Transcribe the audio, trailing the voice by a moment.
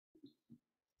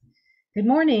Good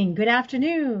morning, good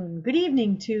afternoon, good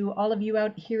evening to all of you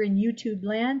out here in YouTube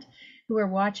land who are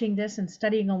watching this and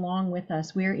studying along with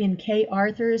us. We're in Kay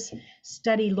Arthur's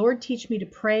study, Lord Teach Me to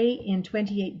Pray in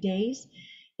 28 Days.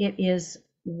 It is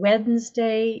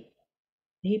Wednesday,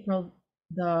 April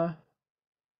the,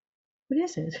 what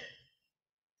is it?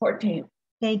 14th.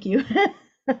 Thank you.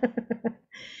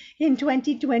 In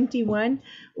 2021.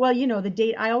 Well, you know, the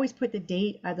date, I always put the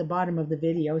date at the bottom of the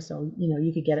video so, you know,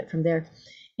 you could get it from there.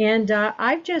 And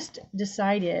I've just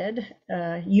decided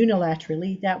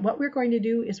unilaterally that what we're going to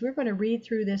do is we're going to read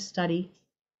through this study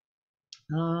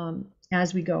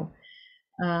as we go.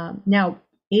 Now,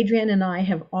 Adrienne and I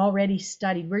have already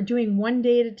studied. We're doing one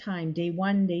day at a time, day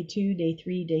 1, day 2, day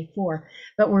 3, day 4,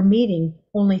 but we're meeting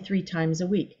only 3 times a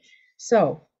week.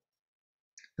 So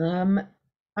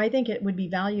I think it would be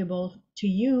valuable to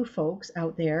you folks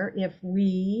out there if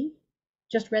we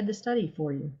just read the study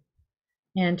for you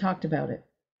and talked about it.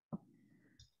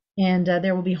 And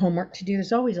there will be homework to do.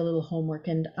 There's always a little homework,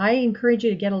 and I encourage you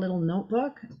to get a little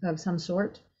notebook of some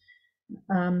sort.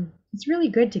 It's really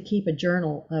good to keep a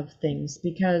journal of things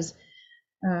because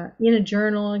in a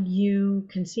journal you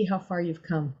can see how far you've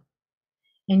come.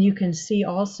 And you can see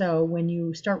also when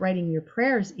you start writing your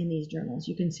prayers in these journals,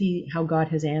 you can see how God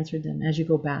has answered them as you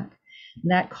go back.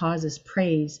 And that causes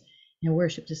praise and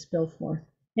worship to spill forth.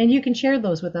 And you can share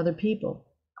those with other people.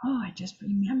 Oh, I just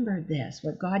remembered this,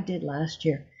 what God did last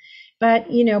year.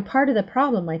 But, you know, part of the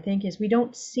problem, I think, is we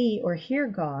don't see or hear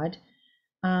God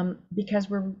because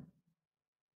we're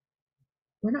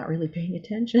not really paying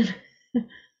attention, you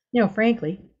know,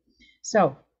 frankly.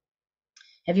 So,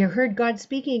 have you heard God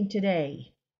speaking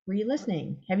today? Were you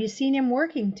listening? Have you seen him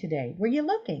working today? Were you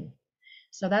looking?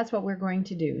 So that's what we're going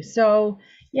to do. So,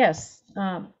 yes,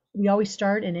 we always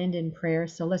start and end in prayer.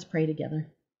 So let's pray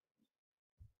together.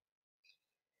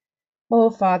 Oh,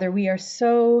 Father, we are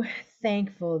so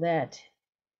thankful that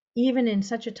even in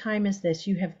such a time as this,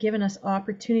 you have given us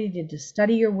opportunity to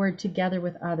study your word together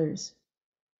with others.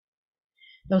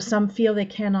 Though some feel they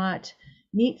cannot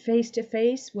meet face to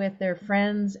face with their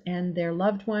friends and their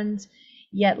loved ones,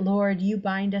 yet, Lord, you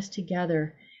bind us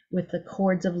together with the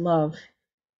cords of love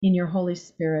in your Holy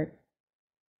Spirit.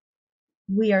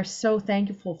 We are so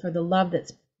thankful for the love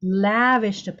that's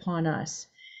lavished upon us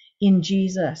in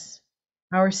Jesus,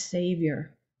 our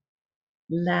Savior.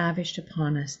 Lavished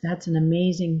upon us. That's an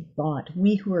amazing thought.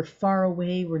 We who are far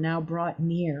away were now brought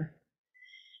near.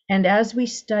 And as we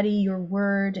study your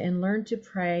word and learn to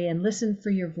pray and listen for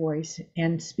your voice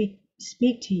and speak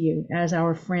to you as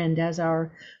our friend, as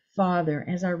our Father,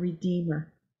 as our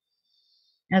Redeemer,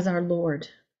 as our Lord,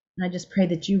 I just pray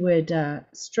that you would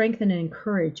strengthen and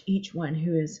encourage each one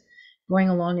who is going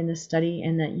along in this study,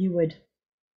 and that you would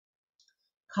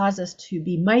cause us to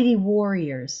be mighty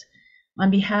warriors on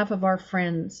behalf of our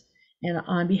friends and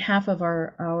on behalf of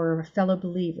our fellow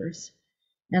believers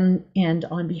and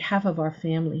on behalf of our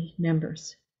family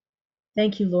members.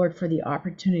 Thank you, Lord, for the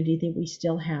opportunity that we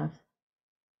still have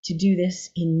to do this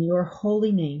in your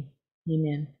holy name.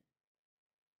 Amen.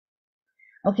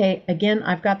 Okay, again,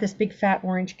 I've got this big fat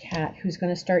orange cat who's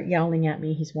going to start yowling at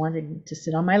me. He's wanting to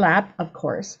sit on my lap, of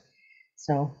course.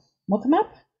 So, we'll come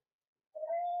up.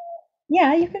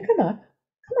 Yeah, you can come up.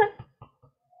 Come on.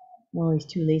 Well, he's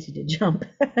too lazy to jump.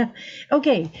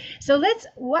 Okay, so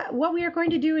what we are going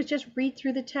to do is just read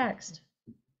through the text.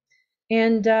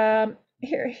 And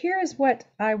here is what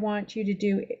I want you to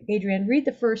do, Adrienne. Read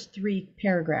the first 3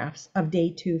 paragraphs of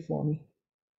day 2 for me.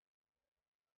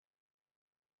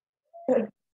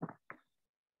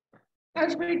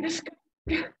 As we discussed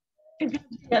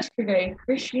yesterday,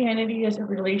 Christianity is a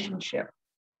relationship.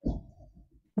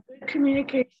 Good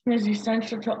communication is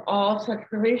essential to all such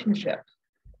relationships.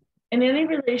 In any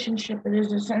relationship, it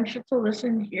is essential to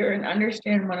listen, hear, and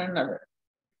understand one another.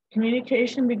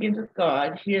 Communication begins with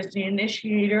God. He is the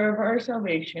initiator of our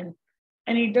salvation,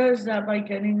 and he does that by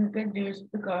getting the good news of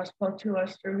the gospel to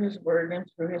us through his word and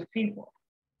through his people.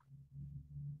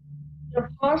 The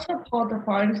Apostle Paul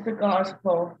defines the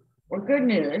gospel or good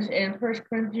news in 1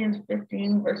 Corinthians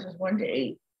 15, verses 1 to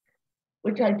 8,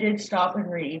 which I did stop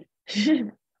and read.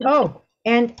 Do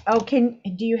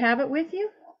you have it with you?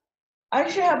 I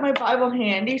should have my Bible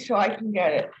handy so I can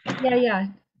get it. Yeah.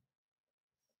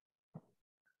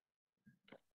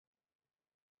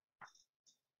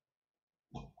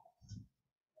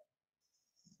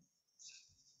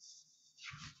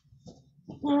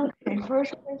 Okay, 1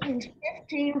 Corinthians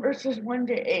 15, verses 1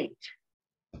 to 8.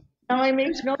 Now I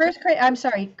make no.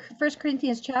 1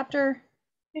 Corinthians chapter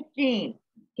 15.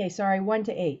 Okay, sorry, 1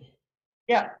 to 8.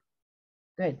 Yeah.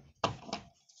 Good.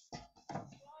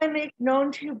 I make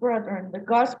known to you, brethren, the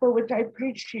gospel which I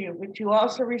preached to you, which you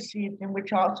also received, in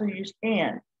which also you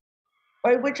stand,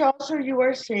 by which also you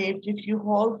are saved, if you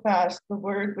hold fast the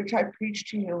word which I preached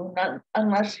to you,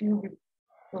 unless you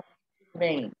believe in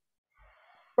vain.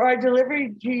 For I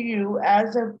delivered to you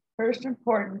as of first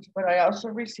importance what I also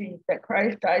received, that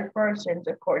Christ died for our sins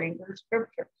according to the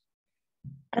scriptures,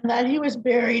 and that he was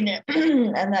buried,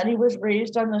 and that he was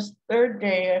raised on the third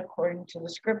day according to the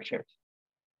scriptures,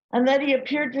 and that he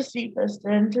appeared to Cephas,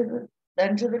 then to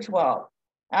the 12.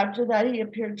 After that he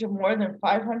appeared to more than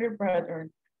 500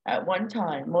 brethren at one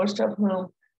time, most of whom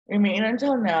remain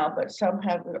until now, but some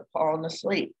have fallen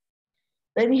asleep.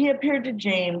 Then he appeared to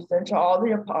James, then to all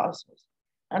the apostles.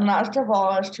 And last of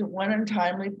all, as to one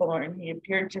untimely born, he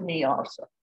appeared to me also.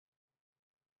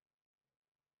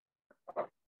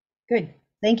 Good.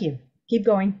 Thank you. Keep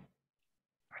going.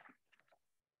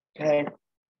 Okay.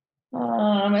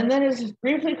 And then it's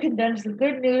briefly condensed the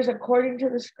good news according to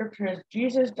the scriptures.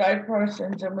 Jesus died for our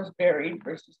sins and was buried,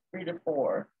 verses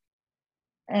 3-4.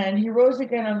 And he rose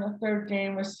again on the third day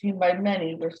and was seen by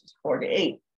many, verses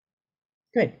 4-8.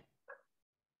 Good.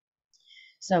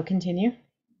 So continue.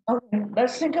 Okay,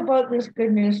 let's think about this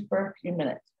good news for a few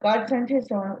minutes. God sent his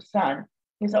own son,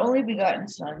 his only begotten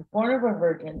son, born of a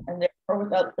virgin, and therefore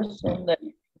without the sin that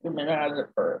human has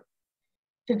at birth,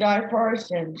 to die for our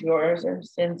sins, yours and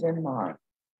sins and mine.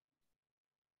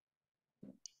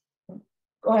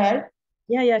 Go ahead.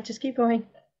 Yeah, just keep going.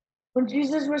 When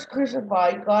Jesus was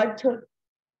crucified, God took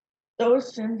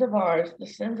those sins of ours, the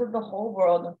sins of the whole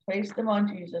world, and placed them on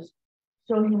Jesus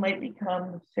so he might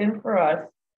become sin for us,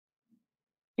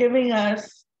 giving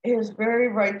us his very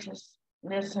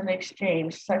righteousness in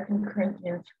exchange. 2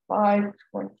 Corinthians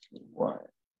 5:21.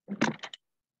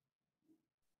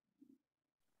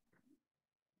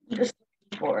 Just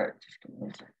for it. Just give me a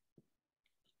second.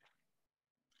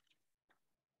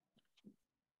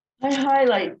 I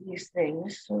highlight these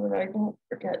things so that I don't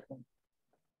forget them.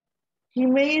 He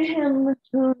made him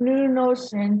who knew no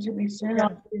sin to be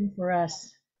sin for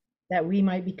us, that we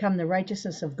might become the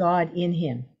righteousness of God in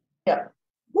him. Yeah.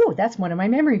 Ooh, that's one of my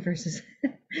memory verses.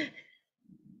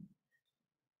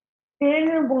 Stand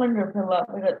and wonder,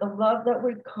 beloved, at the love that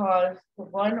would cause the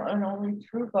one and only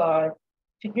true God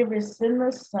to give his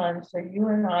sinless son so you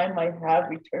and I might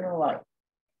have eternal life.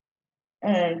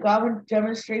 And God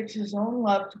demonstrates his own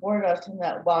love toward us in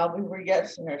that while we were yet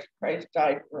sinners, Christ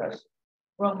died for us.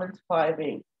 Romans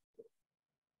 5:8.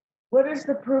 What is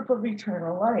the proof of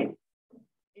eternal life?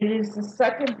 It is the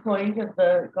second point of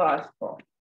the gospel.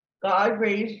 God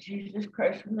raised Jesus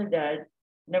Christ from the dead,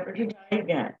 never to die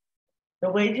again. The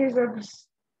wages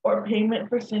or payment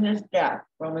for sin is death,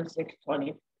 Romans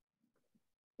 6:20.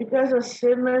 Because of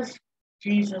sinless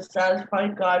Jesus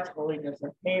satisfied God's holiness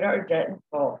and paid our debt in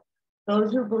full,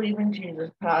 those who believe in Jesus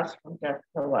pass from death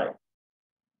to life.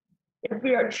 If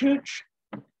we are true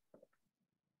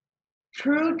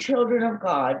children of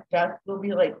God, death will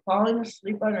be like falling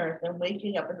asleep on earth and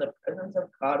waking up in the presence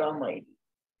of God Almighty.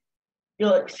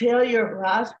 You'll exhale your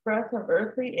last breath of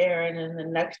earthly air, and in the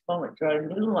next moment draw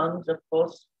new lungs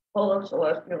full of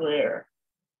celestial air.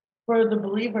 For the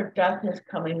believer, death is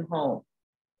coming home,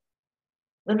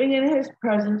 living in his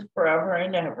presence forever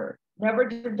and ever, never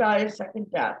to die a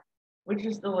second death, which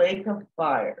is the lake of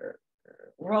fire.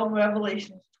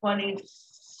 Revelations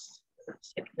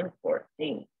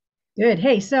 20:6-14. Good.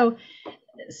 Hey, so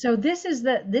this is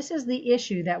the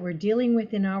issue that we're dealing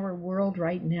with in our world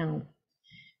right now.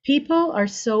 People are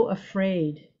so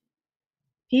afraid.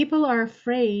 People are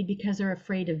afraid because they're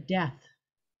afraid of death.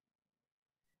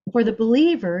 For the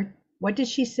believer, what does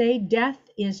she say? Death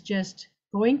is just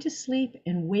going to sleep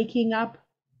and waking up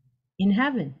in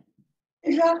heaven.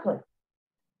 Exactly.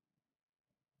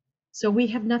 So we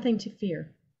have nothing to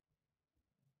fear.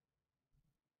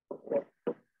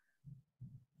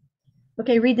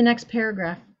 Okay, read the next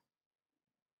paragraph.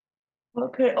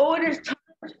 Okay. Oh, it is time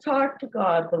to talk to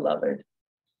God, beloved.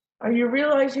 Are you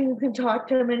realizing you can talk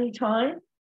to him anytime?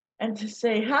 And to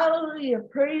say, hallelujah,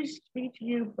 praise be to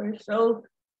you for so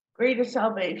great a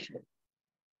salvation.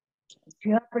 Do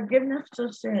you have forgiveness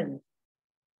of sins?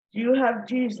 Do you have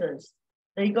Jesus?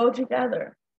 They go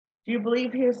together. Do you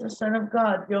believe he is the Son of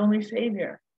God, the only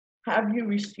Savior? Have you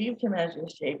received him as your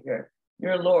Savior,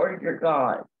 your Lord, your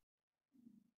God?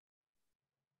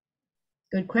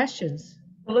 Good questions.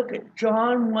 Look at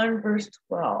John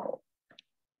 1:12.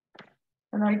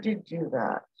 And I did do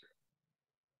that.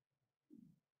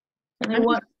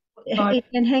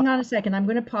 And hang on a second. I'm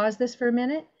going to pause this for a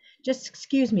minute. Just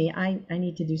excuse me. I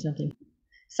need to do something.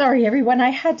 Sorry, everyone.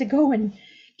 I had to go and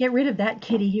get rid of that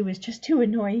kitty. He was just too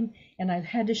annoying, and I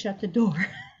had to shut the door.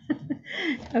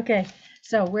 Okay.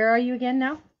 So where are you again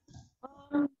now?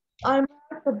 I'm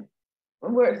at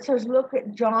where it says, look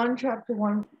at John chapter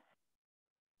 1.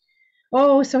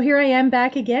 Oh, so here I am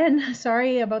back again.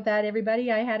 Sorry about that,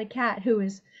 everybody. I had a cat who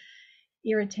was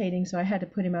irritating, so I had to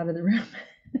put him out of the room.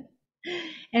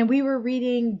 And we were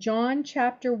reading John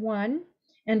chapter 1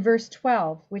 and verse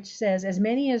 12, which says, as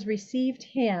many as received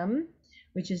him,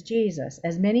 which is Jesus,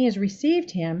 as many as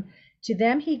received him, to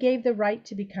them he gave the right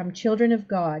to become children of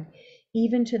God,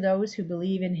 even to those who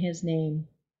believe in his name.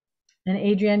 And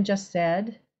Adrienne just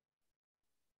said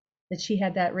that she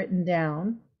had that written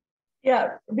down.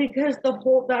 Yeah, because that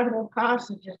whole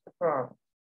passage is the problem.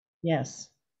 Yes.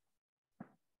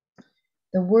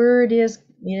 The word is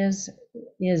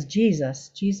Jesus.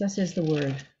 Jesus is the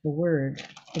word. The word.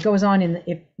 It goes on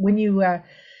when you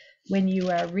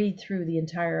read through the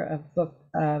entire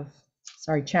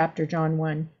chapter John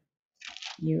 1,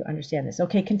 you understand this.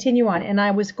 Okay, continue on. And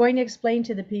I was going to explain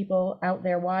to the people out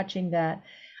there watching that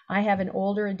I have an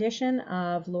older edition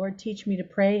of Lord Teach Me to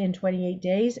Pray in 28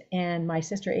 Days, and my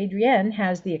sister Adrienne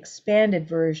has the expanded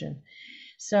version.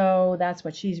 So that's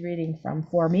what she's reading from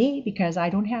for me because I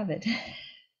don't have it.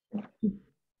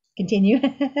 Continue.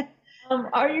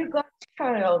 Are you God's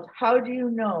child? How do you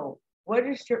know? What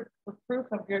is the proof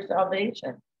of your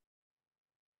salvation?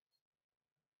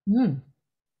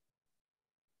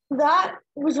 That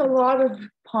was a lot of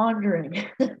pondering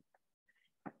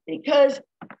because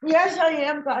yes, I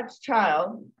am God's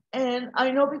child, and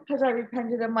I know because I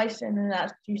repented of my sin and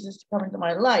asked Jesus to come into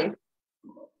my life.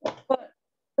 But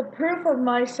the proof of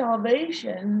my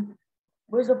salvation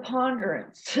was a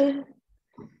ponderance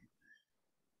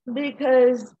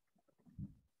because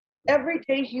every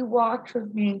day he walks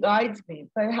with me and guides me.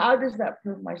 But how does that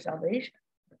prove my salvation?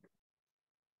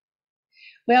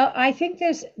 Well, I think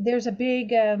there's a big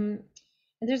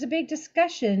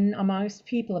discussion amongst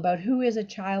people about who is a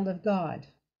child of God,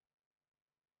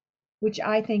 which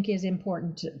I think is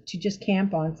important to just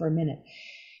camp on for a minute,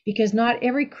 because not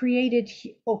every created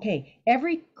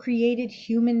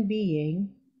human being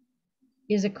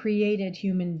is a created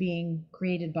human being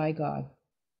created by God.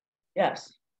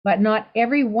 Yes. But not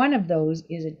every one of those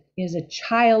is a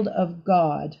child of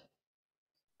God,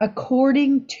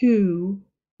 according to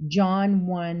John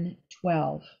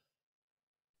 1:12.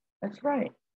 That's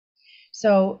right.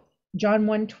 So John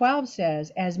 1:12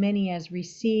 says, as many as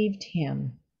received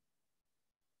him,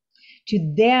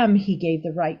 to them he gave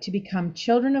the right to become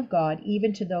children of God,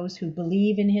 even to those who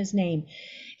believe in his name.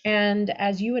 And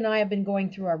as you and I have been going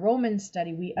through our Romans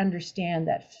study, we understand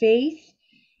that faith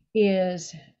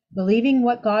is believing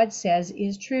what God says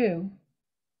is true.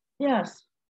 Yes.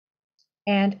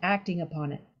 And acting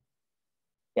upon it.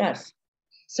 Yes.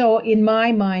 So in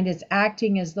my mind, it's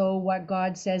acting as though what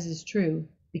God says is true,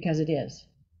 because it is.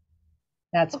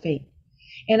 That's faith.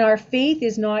 And our faith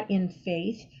is not in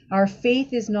faith. Our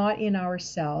faith is not in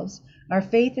ourselves. Our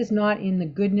faith is not in the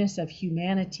goodness of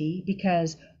humanity,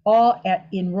 because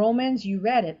in Romans, you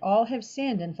read it, all have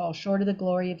sinned and fall short of the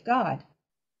glory of God.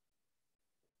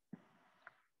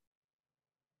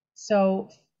 So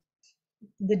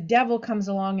the devil comes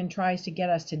along and tries to get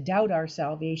us to doubt our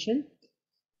salvation.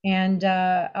 And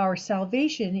our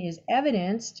salvation is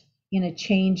evidenced in a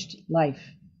changed life.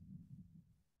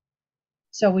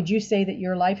 So would you say that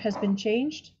your life has been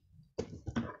changed?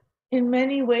 In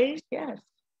many ways, yes.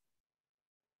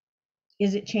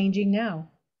 Is it changing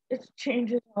now? It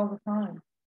changes all the time.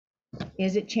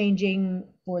 Is it changing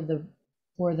for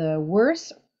the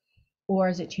worse, or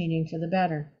is it changing for the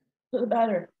better? For the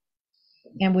better.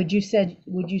 And would you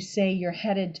say you're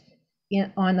headed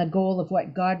on the goal of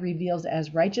what God reveals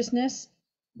as righteousness,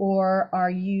 or are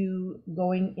you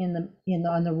going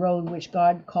on the road which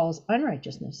God calls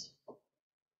unrighteousness?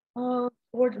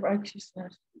 Towards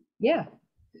righteousness. Yeah.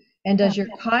 And does your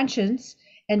conscience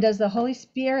and does the Holy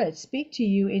Spirit speak to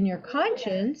you in your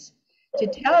conscience to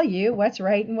tell you what's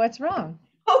right and what's wrong?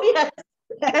 Oh, yes.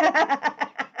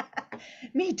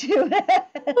 Me too.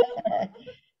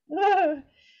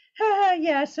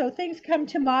 Yeah, so things come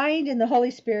to mind and the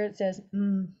Holy Spirit says,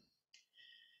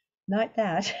 not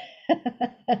that.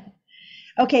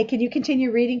 Okay, can you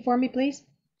continue reading for me, please?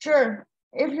 Sure.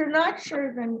 If you're not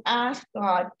sure, then ask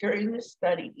God during this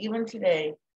study, even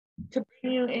today, to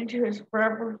bring you into his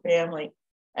forever family.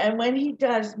 And when he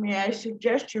does, may I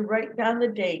suggest you write down the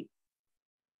date.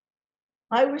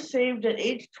 I was saved at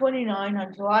age 29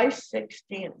 on July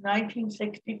 16th,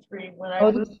 1963, when I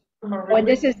moved from a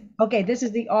religion. This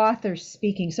is the author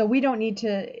speaking, so we don't need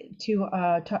to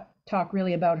talk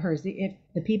really about hers. If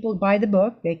the people buy the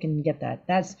book, they can get that.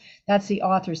 That's the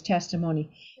author's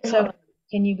testimony. So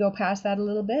can you go past that a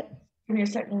little bit? Give me a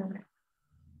second.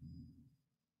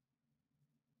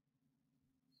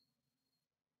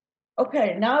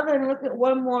 Okay, now then look at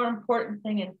one more important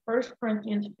thing in 1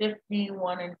 Corinthians 15,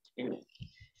 1 and 2.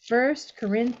 1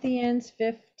 Corinthians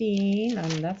 15,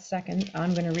 that's second,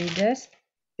 I'm going to read this.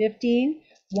 15,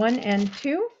 1 and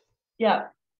 2. Yeah.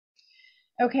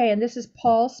 Okay, and this is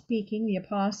Paul speaking, the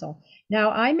apostle. Now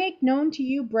I make known to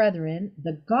you, brethren,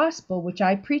 the gospel which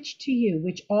I preached to you,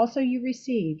 which also you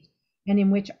received, and in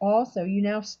which also you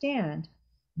now stand,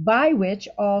 by which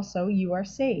also you are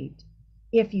saved,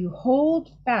 if you hold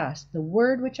fast the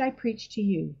word which I preached to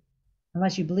you,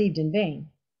 unless you believed in vain,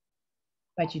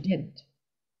 but you didn't.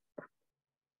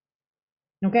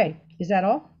 Okay, is that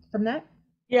all from that?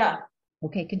 Yeah.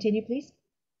 Okay, continue, please.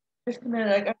 Just a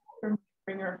minute, I got to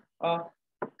bring her off.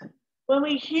 When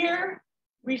we hear,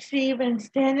 receive, and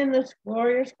stand in this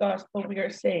glorious gospel, we are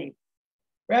saved,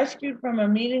 rescued from a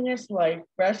meaningless life,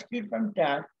 rescued from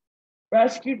death,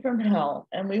 rescued from hell,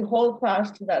 and we hold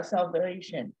fast to that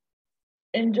salvation.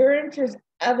 Endurance is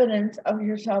evidence of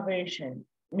your salvation.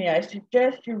 May I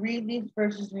suggest you read these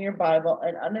verses in your Bible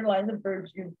and underline the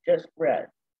verbs you just read.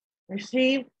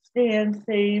 Receive, stand,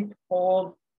 saved,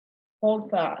 hold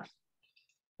fast.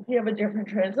 If you have a different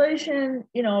translation,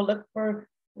 look for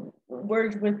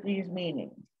words with these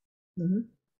meanings. Mm-hmm.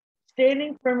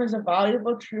 Standing firm is a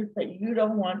valuable truth that you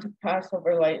don't want to pass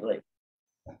over lightly.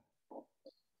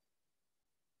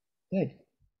 Good.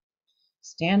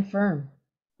 Stand firm.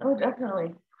 Oh,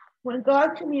 definitely. When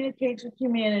God communicates with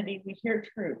humanity, we hear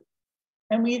truth,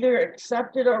 and we either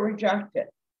accept it or reject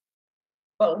it.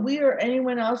 But what we or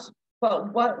anyone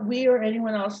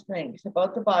else thinks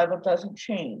about the Bible doesn't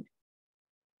change.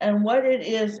 And what it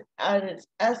is at its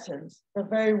essence, the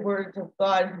very words of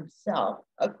God himself,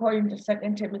 according to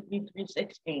 2 Timothy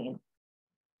 3:16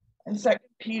 and 2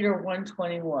 Peter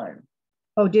 1:21.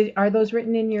 Oh, are those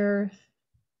written in your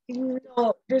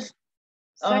Just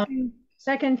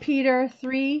Second Peter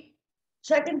 3?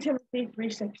 2 Timothy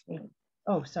 3:16.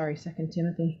 Oh, sorry, 2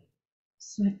 Timothy.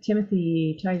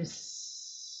 Timothy,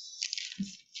 Titus,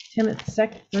 Timothy,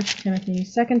 1 Timothy,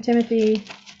 2 Timothy.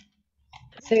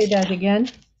 Say that again.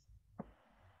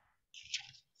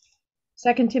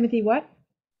 2 Timothy what?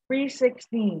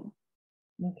 3:16.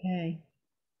 Okay.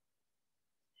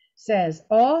 Says,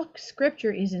 all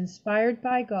scripture is inspired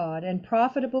by God and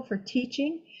profitable for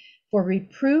teaching, for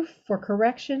reproof, for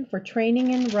correction, for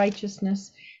training in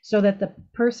righteousness, so that the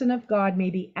person of God may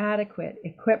be adequate,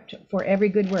 equipped for every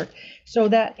good work. So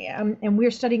that, and we're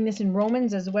studying this in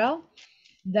Romans as well,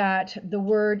 that the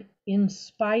word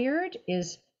inspired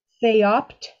is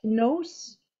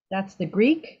theopnos, that's the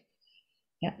Greek,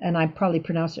 and I probably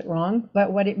pronounced it wrong,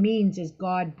 but what it means is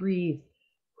God breathed.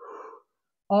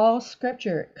 All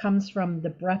scripture comes from the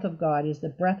breath of God, is the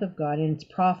breath of God, and it's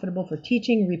profitable for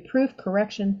teaching, reproof,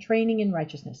 correction, training in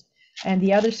righteousness. And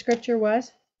the other scripture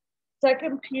was?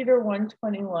 2 Peter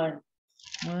 1:21.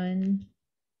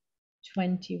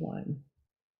 1:21.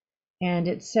 And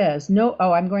it says,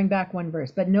 I'm going back one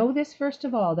verse, but know this first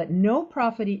of all, that no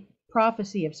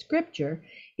prophecy of scripture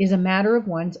is a matter of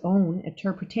one's own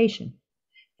interpretation.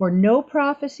 For no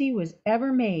prophecy was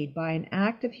ever made by an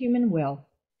act of human will,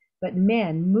 but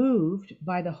men, moved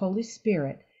by the Holy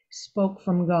Spirit, spoke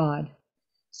from God.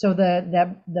 So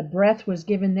the breath was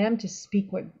given them to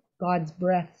speak what God's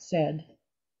breath said,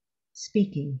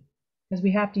 speaking, because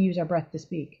we have to use our breath to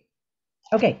speak.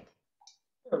 Okay.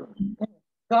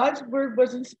 God's word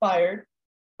was inspired,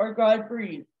 or God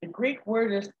breathed. The Greek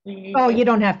word is the... Oh, you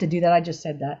don't have to do that. I just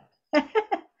said that.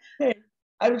 Okay.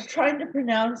 I was trying to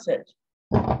pronounce it.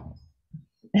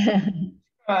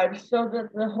 So that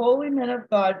the holy men of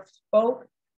God spoke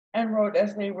and wrote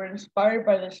as they were inspired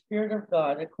by the Spirit of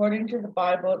God, according to the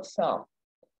Bible itself.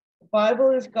 The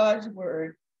Bible is God's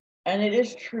word, and it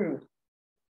is truth,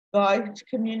 God's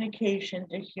communication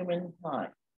to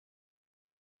humankind.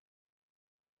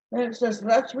 Then it says,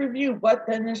 let's review what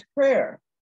then is prayer.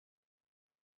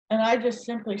 And I just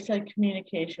simply said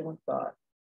communication with God.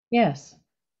 Yes.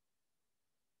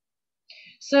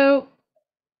 So,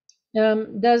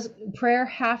 does prayer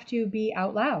have to be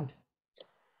out loud?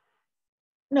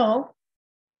 No.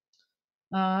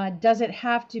 Does it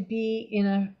have to be in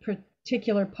a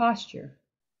particular posture?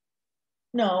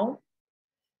 No.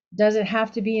 Does it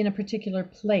have to be in a particular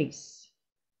place?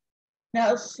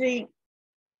 Now, see,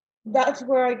 that's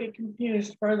where I get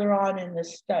confused further on in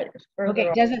this study.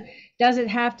 Okay, does it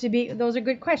have to be? Those are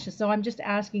good questions. So I'm just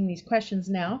asking these questions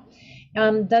now.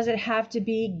 Does it have to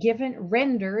be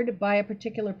rendered by a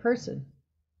particular person?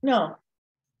 No.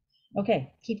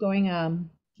 Okay, keep going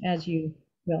as you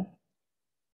will.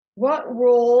 What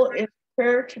role is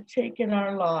prayer to take in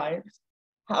our lives?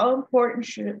 How important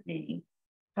should it be?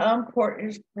 How important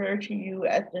is prayer to you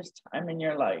at this time in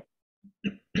your life?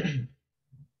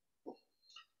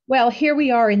 Well, here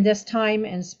we are in this time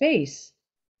and space.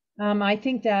 I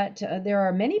think that there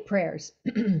are many prayers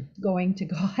going to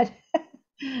God,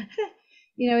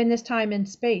 in this time and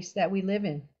space that we live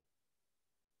in.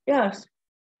 Yes.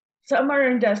 Some are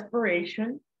in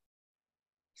desperation.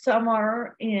 Some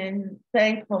are in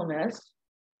thankfulness.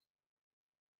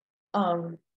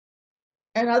 And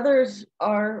others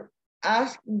are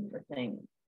asking for things.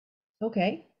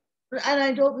 Okay. And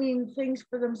I don't mean things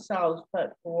for themselves,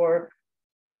 but for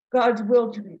God's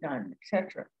will to be done,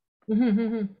 etc.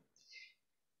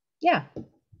 Yeah.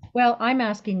 Well, I'm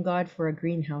asking God for a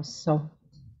greenhouse, so.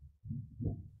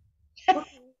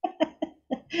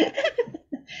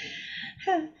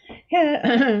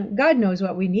 God knows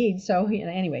what we need. So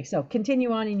anyway, so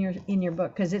continue on in your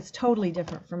book, because it's totally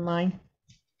different from mine.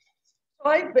 So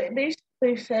I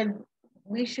basically said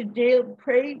we should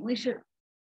pray. We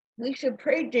should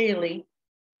pray daily,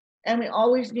 and we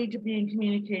always need to be in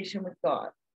communication with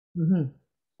God, so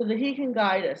that He can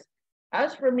guide us.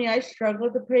 As for me, I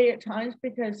struggle to pray at times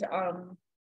because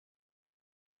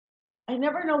I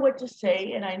never know what to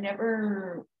say, and I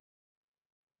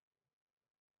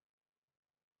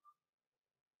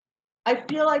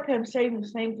feel like I'm saying the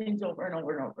same things over and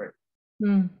over and over.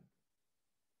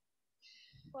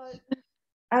 But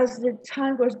as the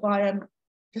time goes by, I'm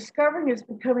discovering it's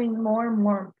becoming more and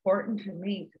more important to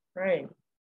me to pray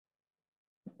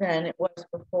than it was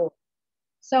before.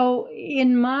 So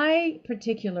in my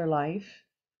particular life,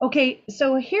 okay,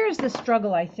 so here's the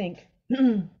struggle, I think.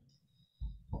 You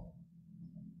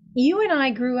and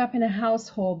I grew up in a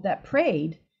household that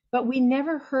prayed, but we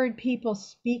never heard people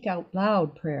speak out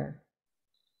loud prayer,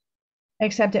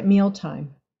 except at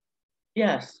mealtime.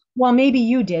 Yes. Well, maybe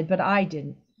you did, but I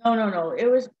didn't. No. It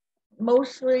was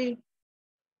mostly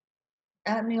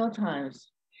at meal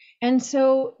times. And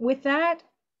so with that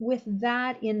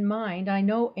in mind, I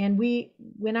know, and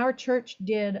when our church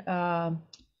did,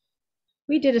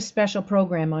 we did a special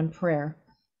program on prayer,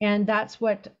 and that's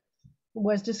what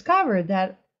was discovered,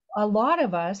 that a lot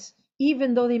of us,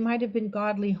 even though they might have been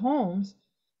godly homes,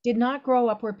 did not grow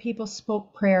up where people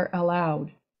spoke prayer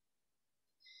aloud.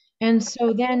 And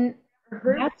so then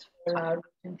that's aloud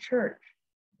in church.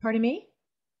 Pardon me?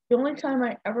 The only time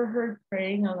I ever heard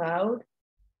praying aloud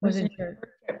was in church,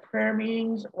 at prayer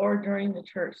meetings or during the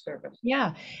church service.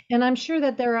 Yeah, and I'm sure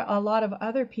that there are a lot of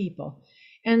other people,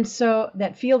 and so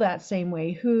that feel that same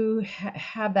way, who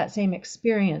have that same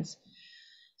experience.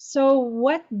 So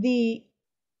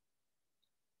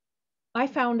I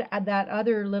found that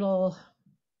other little,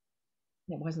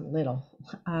 it wasn't little,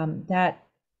 that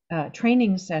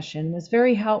training session was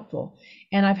very helpful,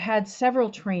 and I've had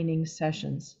several training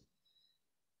sessions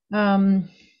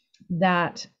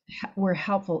that were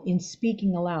helpful in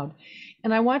speaking aloud.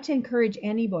 And I want to encourage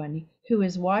anyone who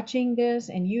is watching this,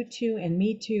 and you too, and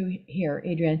me too here,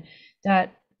 Adrian,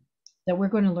 that we're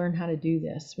going to learn how to do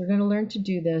this. We're going to learn to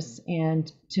do this, and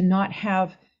to not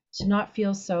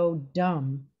feel so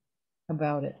dumb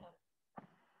about it.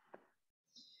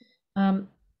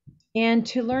 And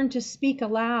to learn to speak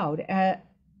aloud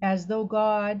as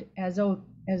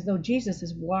though Jesus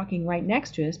is walking right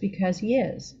next to us, because he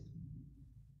is.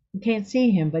 You can't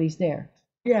see him, but he's there.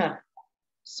 Yeah.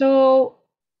 So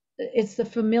it's the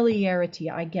familiarity,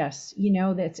 I guess,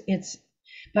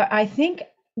 but I think,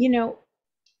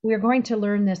 we're going to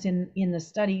learn this in the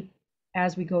study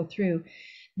as we go through,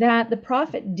 that the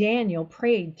prophet Daniel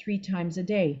prayed 3 times a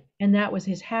day, and that was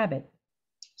his habit.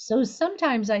 So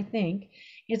sometimes I think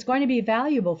it's going to be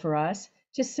valuable for us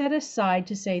to set aside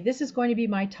to say, this is going to be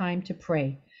my time to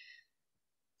pray.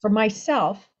 For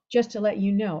myself, just to let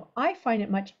you know, I find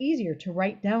it much easier to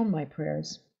write down my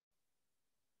prayers.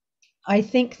 I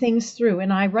think things through,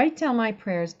 and I write down my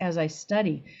prayers as I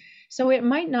study. So it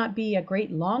might not be a great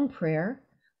long prayer,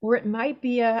 or it might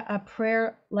be a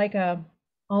prayer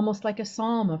almost like a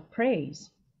psalm of praise,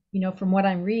 from what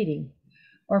I'm reading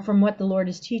or from what the Lord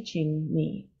is teaching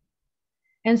me.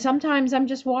 And sometimes I'm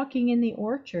just walking in the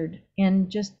orchard and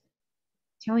just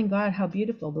telling God how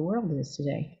beautiful the world is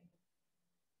today,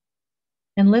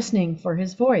 and listening for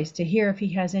his voice to hear if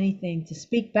he has anything to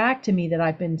speak back to me that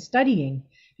I've been studying,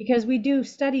 because we do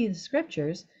study the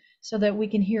scriptures so that we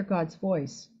can hear God's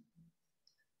voice.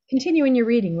 Continue in your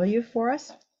reading, will you, for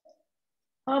us?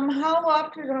 How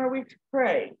often are we to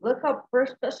pray? Look up 1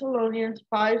 Thessalonians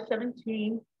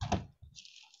 5:17 and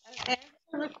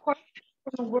answer the question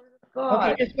from the Word of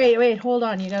God. Okay, just wait, hold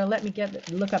on. You gotta let me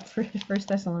look up 1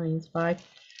 Thessalonians 5.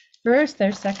 First,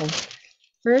 there's second.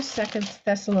 2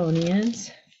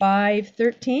 Thessalonians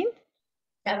 5:13?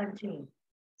 17.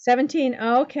 17,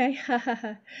 oh, okay.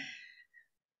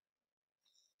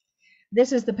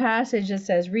 This is the passage that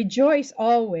says, rejoice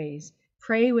always,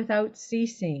 pray without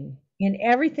ceasing. In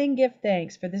everything give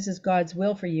thanks, for this is God's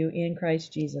will for you in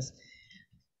Christ Jesus.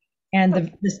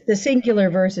 And the singular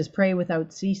verse is pray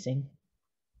without ceasing.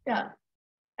 Yeah.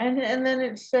 And then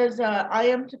it says, I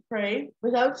am to pray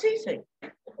without ceasing.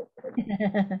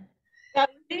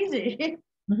 That's easy.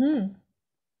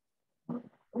 Mm-hmm.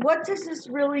 What does this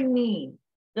really mean?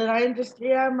 That I am to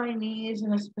stay on my knees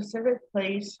in a specific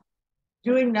place,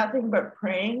 doing nothing but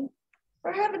praying?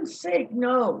 For heaven's sake,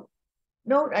 no.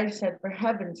 Note, I said, for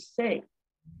heaven's sake.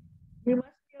 We must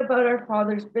be about our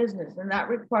Father's business, and that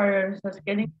requires us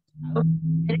getting out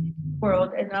into the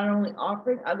world and not only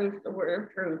offering others the word of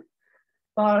truth,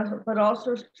 but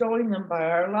also showing them by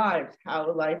our lives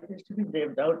how life is to be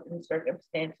lived out in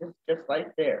circumstances just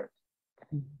like theirs.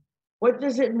 What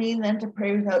does it mean then to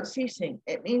pray without ceasing?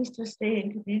 It means to stay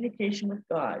in communication with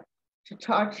God, to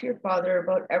talk to your Father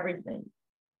about everything.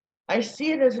 I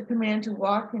see it as a command to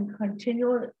walk in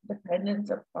continual dependence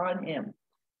upon Him,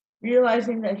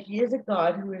 realizing that He is a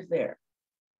God who is there.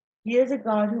 He is a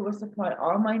God who will supply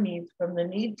all my needs, from the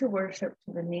need to worship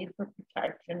to the need for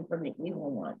protection from the evil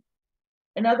one.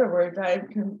 In other words, I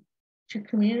am to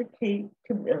communicate.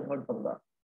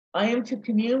 I am to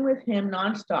commune with Him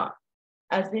nonstop,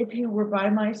 as if He were by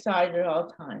my side at all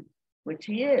times, which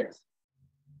He is.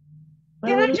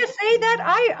 Can I just say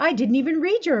that I didn't even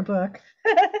read your book.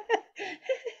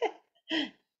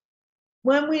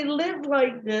 When we live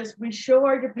like this, we show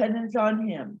our dependence on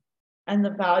Him and the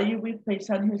value we place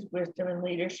on His wisdom and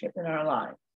leadership in our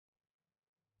lives.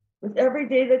 With every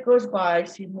day that goes by, I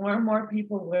see more and more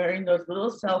people wearing those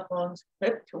little cell phones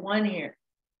clipped to one ear.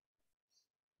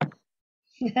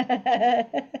 They're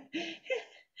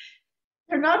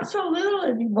not so little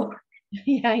anymore.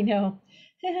 Yeah, I know.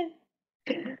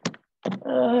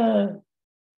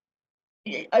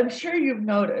 I'm sure you've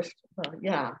noticed.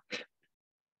 Yeah.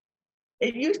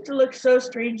 It used to look so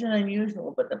strange and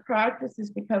unusual, but the practice is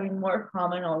becoming more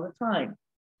common all the time.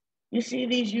 You see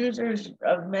these users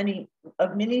of many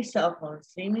cell phones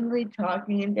seemingly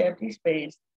talking into empty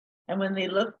space, and when they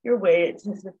look your way, it's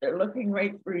as if they're looking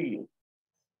right through you.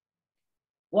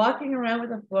 Walking around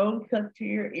with a phone clipped to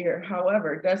your ear,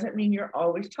 however, doesn't mean you're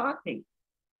always talking,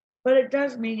 but it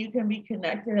does mean you can be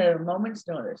connected at a moment's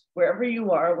notice, wherever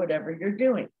you are, whatever you're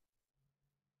doing.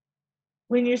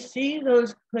 When you see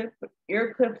those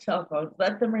ear-clipped cell phones,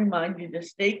 let them remind you to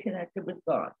stay connected with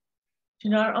God, to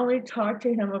not only talk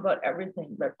to Him about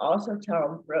everything, but also tell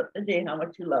Him throughout the day how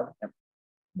much you love Him,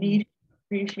 need Him,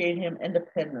 appreciate Him, and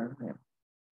depend on Him.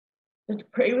 So to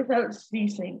pray without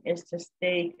ceasing is to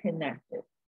stay connected.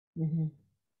 Mm-hmm.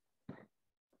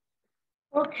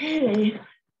 Okay,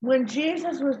 when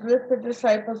Jesus was with the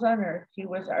disciples on earth, He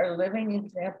was our living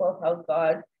example of how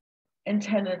God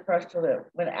intended for us to live.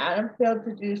 When Adam failed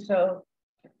to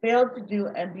do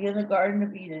and be in the Garden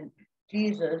of Eden,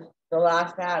 Jesus, the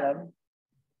last Adam,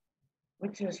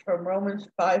 which is from Romans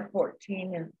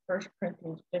 5:14 and 1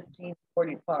 Corinthians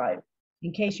 15:45.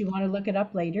 In case you want to look it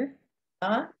up later.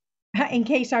 Huh? In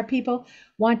case our people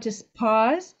want to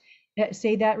pause,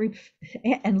 say that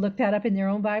and look that up in their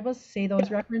own Bibles, say those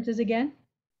references again.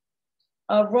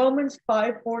 Romans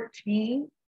 5:14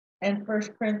 and 1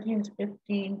 Corinthians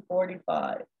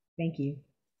 15:45. Thank you.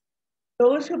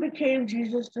 Those who became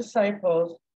Jesus'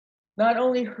 disciples not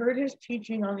only heard His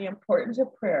teaching on the importance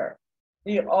of prayer,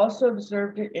 they also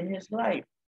observed it in His life.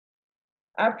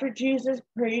 After Jesus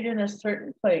prayed in a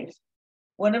certain place,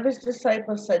 one of His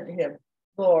disciples said to Him,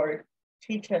 Lord,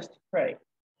 teach us to pray.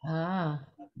 Ah.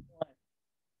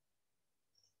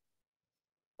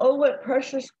 Oh, what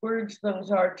precious words those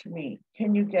are to me.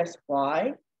 Can you guess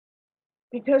why?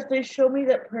 Because they show me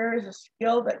that prayer is a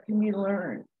skill that can be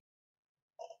learned.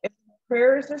 If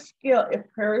prayer is a skill,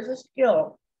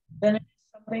 then it's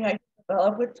something I can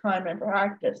develop with time and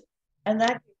practice. And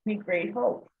that gives me great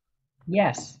hope.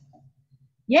 Yes.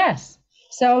 Yes.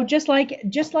 So just like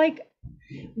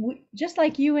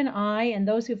you and I and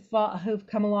those who've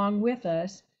come along with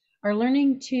us are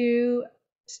learning to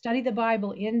study the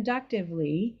Bible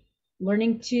inductively,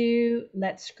 learning to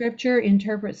let Scripture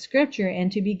interpret Scripture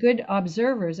and to be good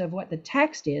observers of what the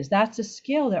text is. That's a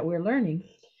skill that we're learning.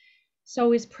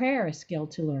 So is prayer a skill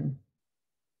to learn?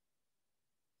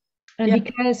 And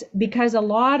because a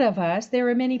lot of us, there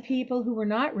are many people who were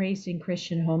not raised in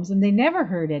Christian homes and they never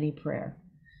heard any prayer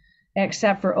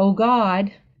except for, oh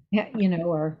God, you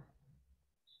know,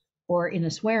 or in a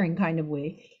swearing kind of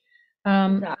way.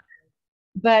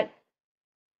 But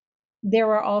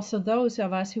there are also those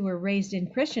of us who were raised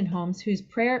in Christian homes whose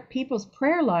people's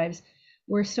prayer lives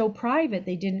were so private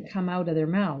they didn't come out of their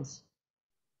mouths.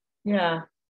 Yeah.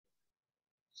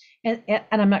 And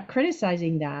I'm not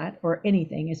criticizing that or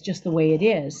anything. It's just the way it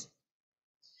is.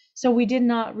 So we do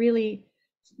not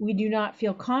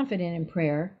feel confident in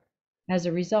prayer as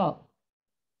a result.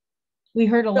 We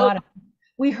heard a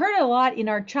lot in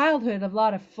our childhood, a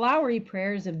lot of flowery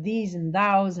prayers of these and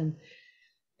thous and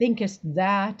thinkest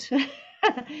that.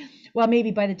 Well,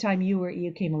 maybe by the time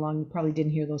you came along, you probably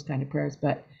didn't hear those kind of prayers,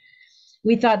 but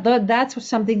we thought that's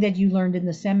something that you learned in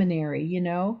the seminary,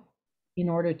 in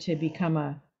order to become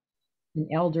an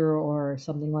elder or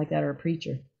something like that, or a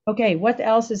preacher. Okay, what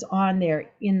else is on there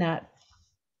in that?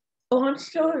 Oh, I'm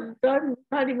still done,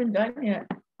 not even done yet.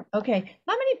 Okay,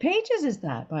 how many pages is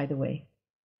that, by the way?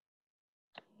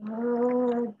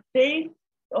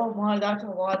 Oh my, that's a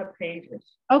lot of pages.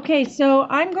 Okay, so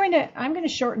I'm going to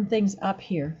shorten things up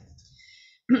here.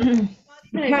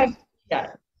 Because, yeah.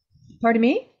 Pardon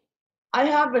me? I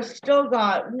have still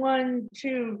got 1,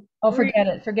 2. Oh, 3.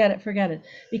 forget it.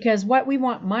 Because what we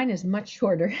want, mine is much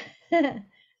shorter. and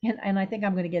I think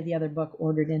I'm going to get the other book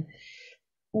ordered in.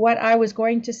 What I was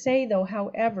going to say, though,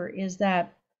 however, is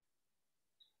that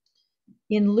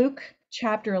in Luke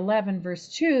chapter 11, verse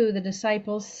 2, the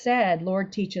disciples said,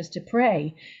 Lord, teach us to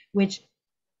pray, which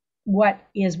what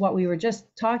we were just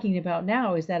talking about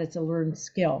now is that it's a learned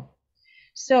skill.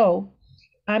 So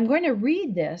I'm going to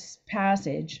read this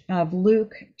passage of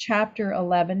Luke chapter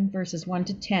 11, verses 1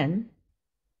 to 10.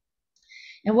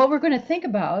 And what we're going to think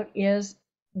about is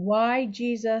why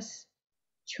Jesus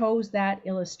chose that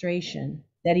illustration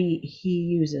that he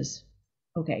uses.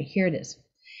 Okay, here it is.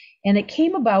 And it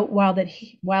came about while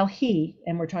he,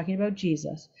 and we're talking about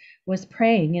Jesus, was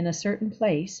praying in a certain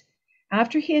place.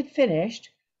 After he had finished,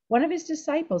 one of his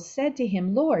disciples said to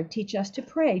him, Lord, teach us to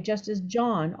pray, just as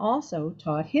John also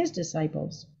taught his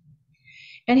disciples.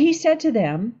 And he said to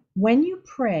them, when you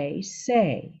pray,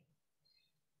 say,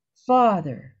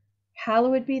 Father,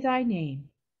 hallowed be thy name,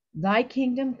 thy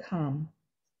kingdom come.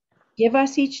 Give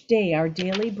us each day our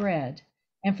daily bread,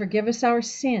 and forgive us our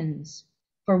sins,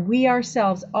 for we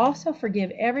ourselves also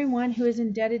forgive everyone who is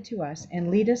indebted to us,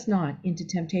 and lead us not into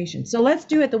temptation. So let's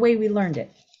do it the way we learned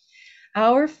it.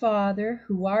 Our Father,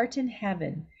 who art in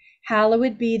heaven,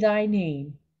 hallowed be thy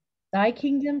name. Thy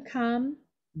kingdom come,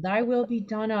 thy will be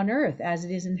done on earth as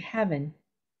it is in heaven.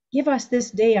 Give us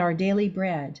this day our daily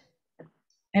bread,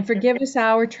 and forgive us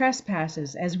our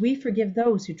trespasses, as we forgive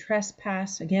those who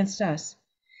trespass against us.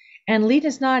 And lead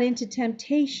us not into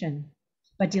temptation,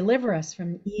 but deliver us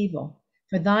from evil.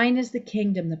 For thine is the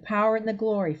kingdom, the power, and the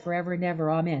glory forever and ever.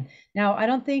 Amen. Now, I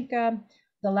don't think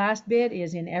the last bit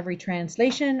is in every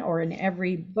translation or in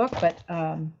every book, but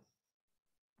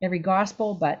every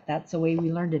gospel, but that's the way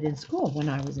we learned it in school when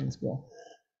I was in school.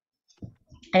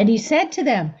 And he said to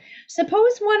them,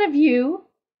 suppose one of you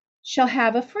shall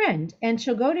have a friend, and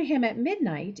shall go to him at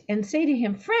midnight and say to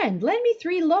him, Friend, lend me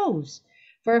 3 loaves,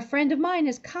 for a friend of mine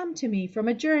has come to me from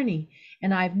a journey,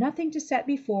 and I have nothing to set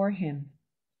before him.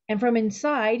 And from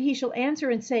inside he shall answer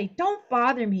and say, Don't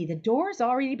bother me, the door's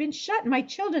already been shut, and my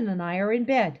children and I are in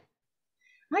bed.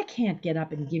 I can't get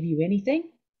up and give you anything.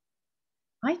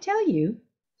 I tell you,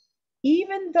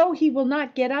 even though he will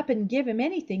not get up and give him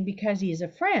anything because he is a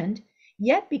friend,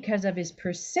 yet because of his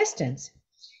persistence,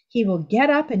 he will get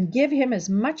up and give him as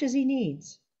much as he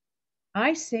needs.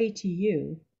 I say to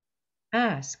you,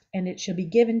 ask, and it shall be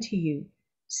given to you.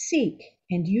 Seek,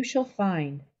 and you shall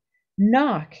find.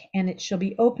 Knock, and it shall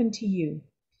be opened to you.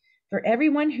 For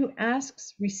everyone who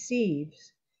asks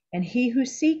receives, and he who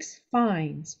seeks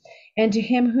finds, and to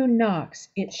him who knocks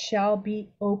it shall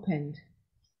be opened.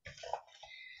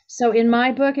 So in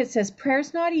my book it says prayer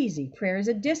is not easy. Prayer is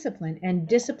a discipline, and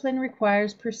discipline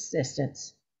requires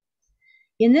persistence.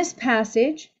 In this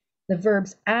passage, the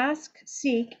verbs ask,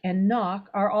 seek, and knock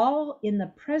are all in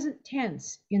the present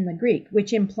tense in the Greek,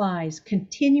 which implies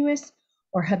continuous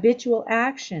or habitual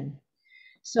action.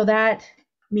 So that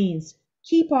means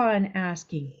keep on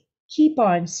asking, keep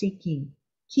on seeking,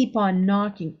 keep on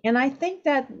knocking. And I think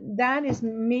that is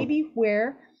maybe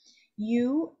where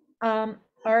you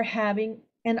are having,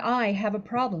 and I have a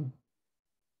problem.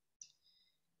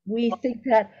 We think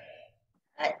that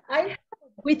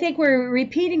we think we're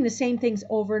repeating the same things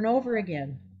over and over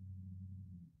again.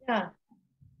 Yeah.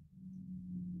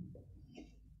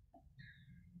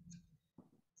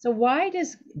 So why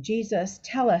does Jesus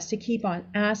tell us to keep on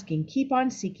asking, keep on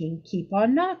seeking, keep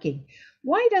on knocking?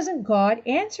 Why doesn't God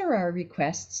answer our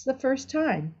requests the first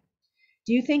time?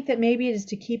 Do you think that maybe it is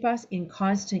to keep us in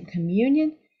constant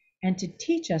communion and to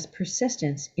teach us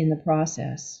persistence in the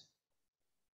process?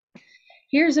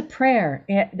 Here's a prayer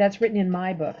that's written in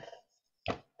my book.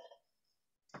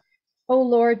 Oh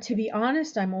Lord, to be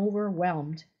honest, I'm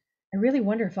overwhelmed. I really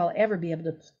wonder if I'll ever be able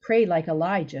to pray like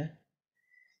Elijah.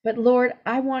 But Lord,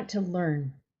 I want to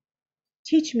learn.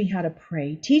 Teach me how to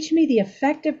pray. Teach me the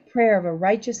effective prayer of a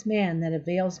righteous man that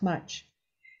avails much.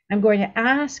 I'm going to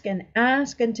ask and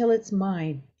ask until it's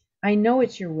mine. I know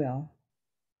it's your will.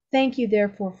 Thank you,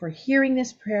 therefore, for hearing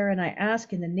this prayer, and I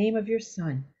ask in the name of your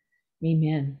Son.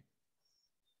 Amen.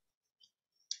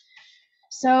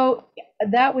 So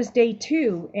that was day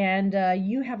 2, and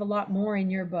you have a lot more in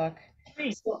your book. 3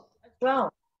 as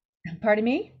well. Pardon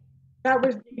me? That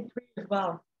was day 3 as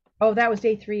well. Oh, that was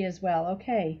day 3 as well.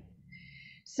 Okay.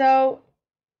 So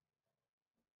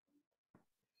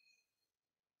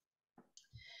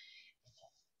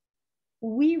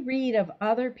we read of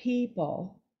other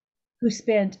people who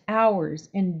spent hours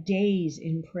and days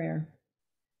in prayer.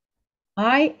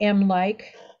 I am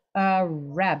like a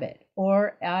rabbit,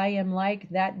 or I am like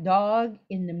that dog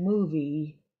in the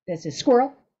movie that says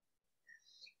squirrel,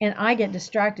 and I get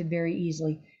distracted very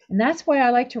easily. And that's why I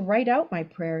like to write out my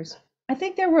prayers. I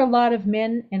think there were a lot of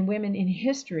men and women in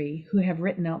history who have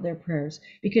written out their prayers,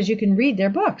 because you can read their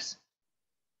books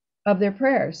of their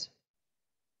prayers.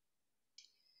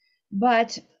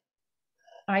 But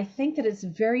I think that it's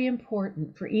very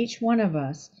important for each one of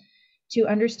us to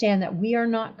understand that we are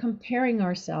not comparing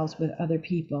ourselves with other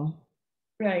people.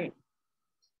 Right.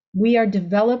 We are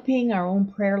developing our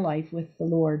own prayer life with the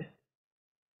Lord.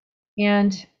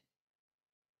 And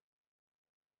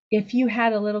if you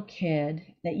had a little kid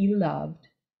that you loved,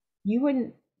 you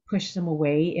wouldn't push them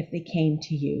away if they came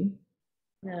to you.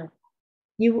 No.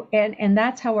 And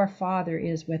that's how our Father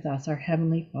is with us, our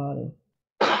Heavenly Father.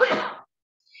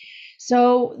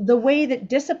 So the way that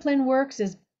discipline works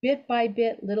is bit by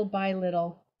bit, little by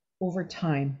little, over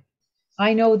time.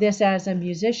 I know this as a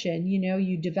musician,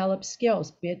 you develop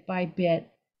skills bit by bit,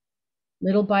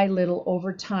 little by little,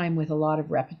 over time, with a lot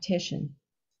of repetition.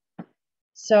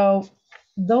 So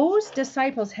those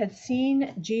disciples had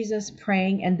seen Jesus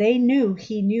praying, and they knew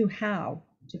he knew how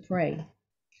to pray.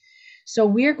 So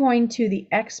we're going to the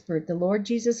expert, the Lord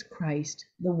Jesus Christ,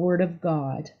 the Word of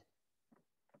God.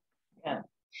 Yeah.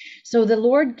 So the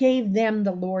Lord gave them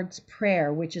the Lord's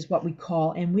Prayer, which is what we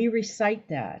call, and we recite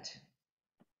that.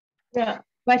 Yeah.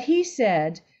 But he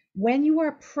said, when you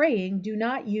are praying, do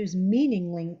not use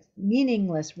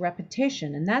meaningless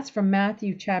repetition. And that's from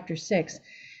Matthew chapter 6,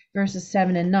 verses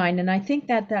 7 and 9. And I think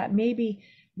that may be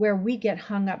where we get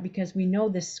hung up, because we know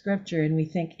this scripture and we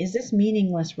think, is this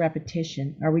meaningless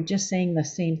repetition? Are we just saying the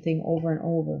same thing over and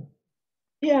over?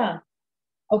 Yeah.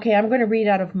 Okay, I'm going to read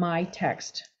out of my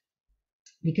text,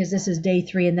 because this is day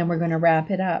 3, and then we're going to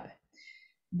wrap it up.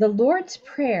 The Lord's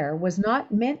Prayer was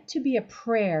not meant to be a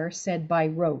prayer said by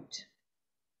rote.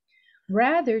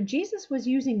 Rather, Jesus was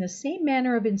using the same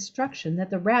manner of instruction that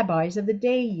the rabbis of the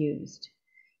day used.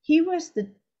 He was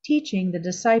teaching the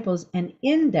disciples an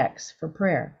index for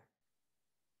prayer.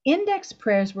 Index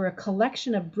prayers were a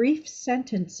collection of brief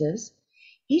sentences,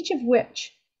 each of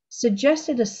which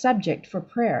suggested a subject for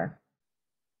prayer.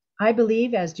 I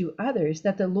believe, as do others,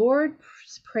 that the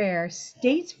Lord's Prayer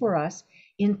states for us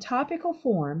in topical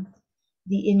form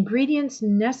the ingredients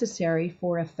necessary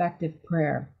for effective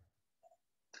prayer.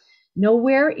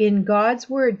 Nowhere in God's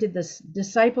word did the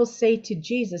disciples say to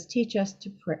Jesus, teach us to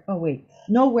pray. Oh, wait,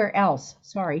 nowhere else.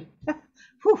 Sorry.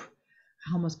 Whew,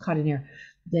 I almost caught an ear.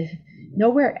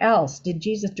 Nowhere else did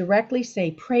Jesus directly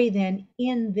say, pray then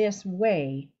in this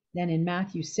way, than in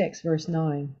Matthew 6, verse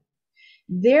 9.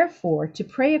 Therefore, to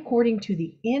pray according to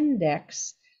the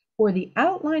index or the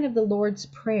outline of the Lord's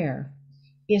Prayer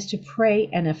is to pray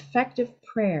an effective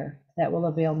prayer that will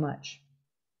avail much.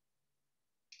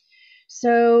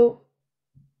 So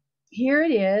here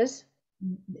it is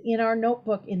in our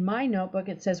notebook. In my notebook,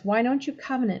 it says, why don't you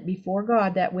covenant before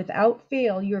God that without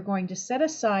fail you're going to set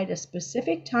aside a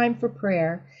specific time for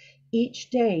prayer each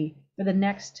day for the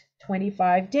next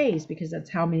 25 days, because that's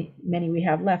how many we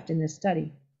have left in this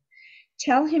study.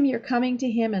 Tell him you're coming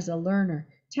to him as a learner.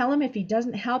 Tell him if he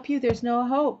doesn't help you, there's no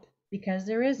hope, because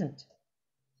there isn't.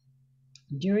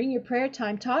 During your prayer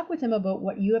time, talk with him about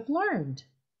what you have learned.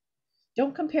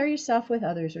 Don't compare yourself with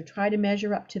others or try to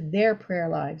measure up to their prayer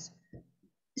lives.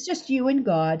 It's just you and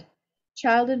God,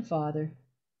 child and father.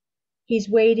 He's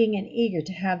waiting and eager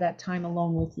to have that time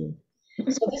alone with you.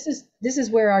 So this is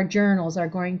where our journals are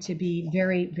going to be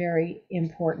very, very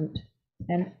important.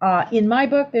 And in my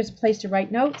book, there's a place to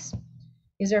write notes.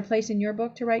 Is there a place in your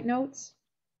book to write notes?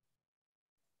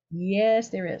 Yes,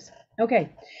 there is. Okay,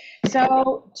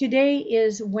 so today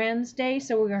is Wednesday,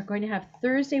 so we're going to have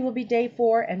Thursday will be day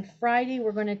 4, and Friday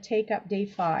we're going to take up day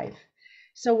 5.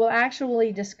 So we'll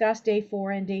actually discuss day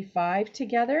 4 and day 5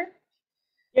 together.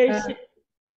 Yes.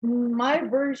 My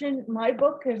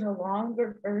book is a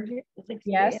longer version. It's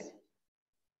Yes.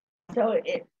 So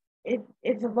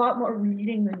it's a lot more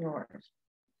reading than yours.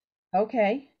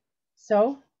 Okay,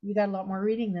 so you got a lot more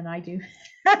reading than I do.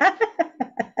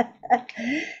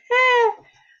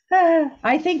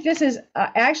 I think this is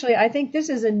actually, I think this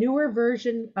is a newer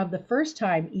version of the first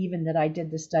time even that I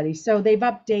did the study. So they've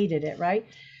updated it, right?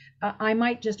 I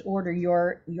might just order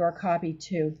your copy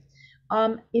too.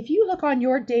 If you look on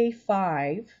your day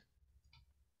 5,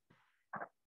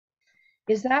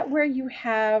 is that where you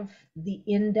have the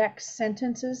index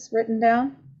sentences written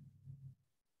down?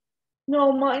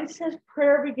 No, mine says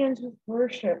prayer begins with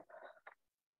worship.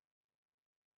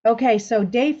 Okay, so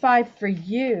day 5 for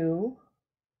you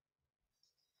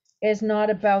is not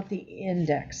about the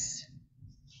index.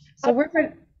 So we're going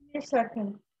to... Give me a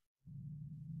second.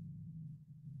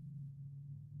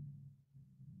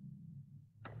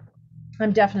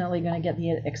 I'm definitely going to get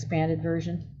the expanded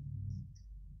version.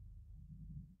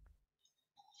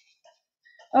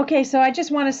 Okay, so I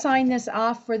just want to sign this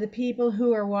off for the people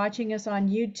who are watching us on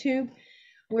YouTube.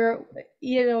 We're,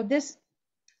 you know, this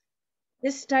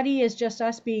study is just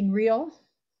us being real,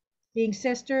 being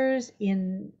sisters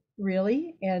in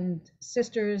really, and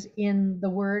sisters in the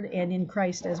Word and in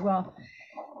Christ as well.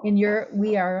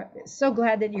 We are so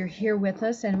glad that you're here with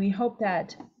us, and we hope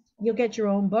that you'll get your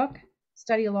own book,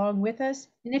 study along with us.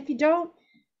 And if you don't,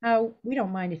 we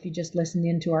don't mind if you just listen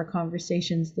into our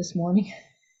conversations this morning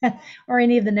or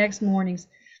any of the next mornings.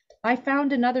 I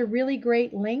found another really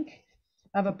great link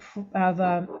of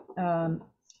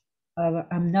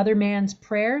another man's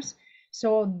prayers.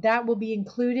 So that will be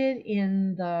included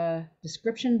in the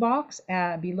description box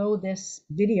below this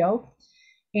video.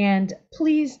 And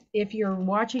please, if you're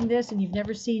watching this and you've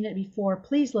never seen it before,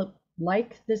 please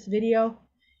like this video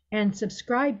and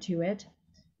subscribe to it.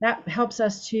 That helps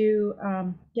us to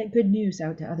get good news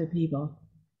out to other people.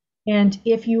 And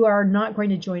if you are not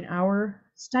going to join our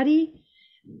study,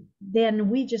 then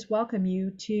we just welcome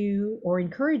you to, or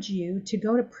encourage you to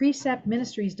go to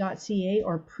preceptministries.ca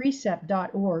or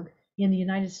precept.org in the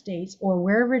United States, or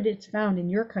wherever it's found in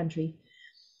your country,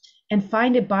 and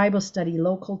find a Bible study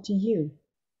local to you.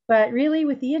 But really,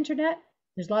 with the internet,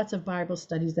 there's lots of Bible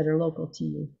studies that are local to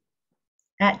you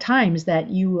at times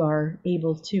that you are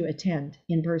able to attend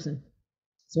in person.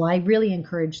 So I really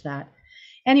encourage that.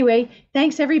 Anyway,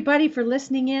 thanks everybody for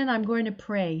listening in. I'm going to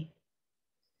pray.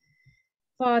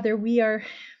 Father, we're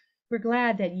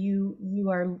glad that you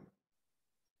are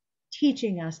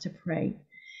teaching us to pray,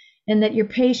 and that you're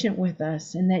patient with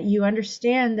us, and that you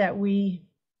understand that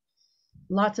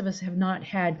lots of us have not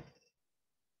had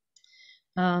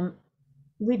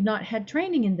we've not had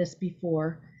training in this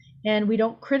before, and we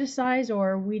don't criticize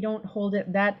or we don't hold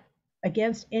that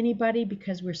against anybody,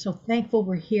 because we're so thankful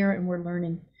we're here and we're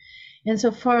learning. And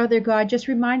so, Father God, just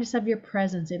remind us of your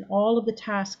presence in all of the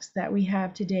tasks that we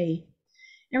have today,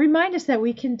 and remind us that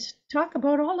we can talk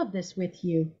about all of this with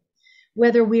you.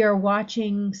 Whether we are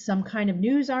watching some kind of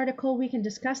news article, we can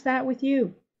discuss that with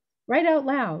you right out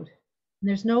loud. And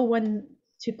there's no one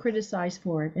to criticize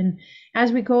for it. And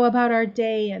as we go about our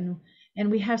day and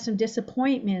we have some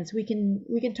disappointments, we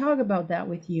can talk about that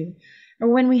with you. Or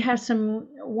when we have some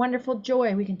wonderful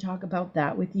joy, we can talk about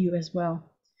that with you as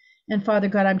well. And Father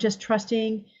God, I'm just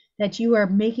trusting that you are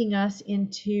making us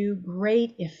into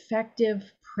great, effective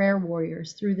prayer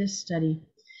warriors through this study.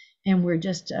 And we're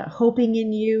just hoping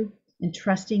in you and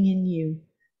trusting in you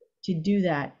to do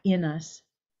that in us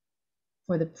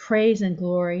for the praise and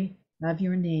glory of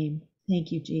your name.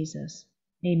 Thank you, Jesus.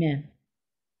 Amen.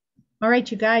 All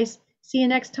right, you guys, see you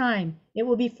next time. It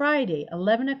will be Friday,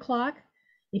 11 o'clock.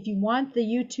 If you want the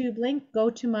YouTube link, go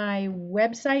to my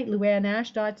website,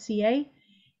 luanneashe.ca,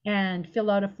 and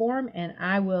fill out a form, and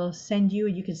I will send you,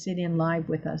 and you can sit in live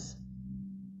with us.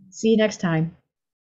 See you next time.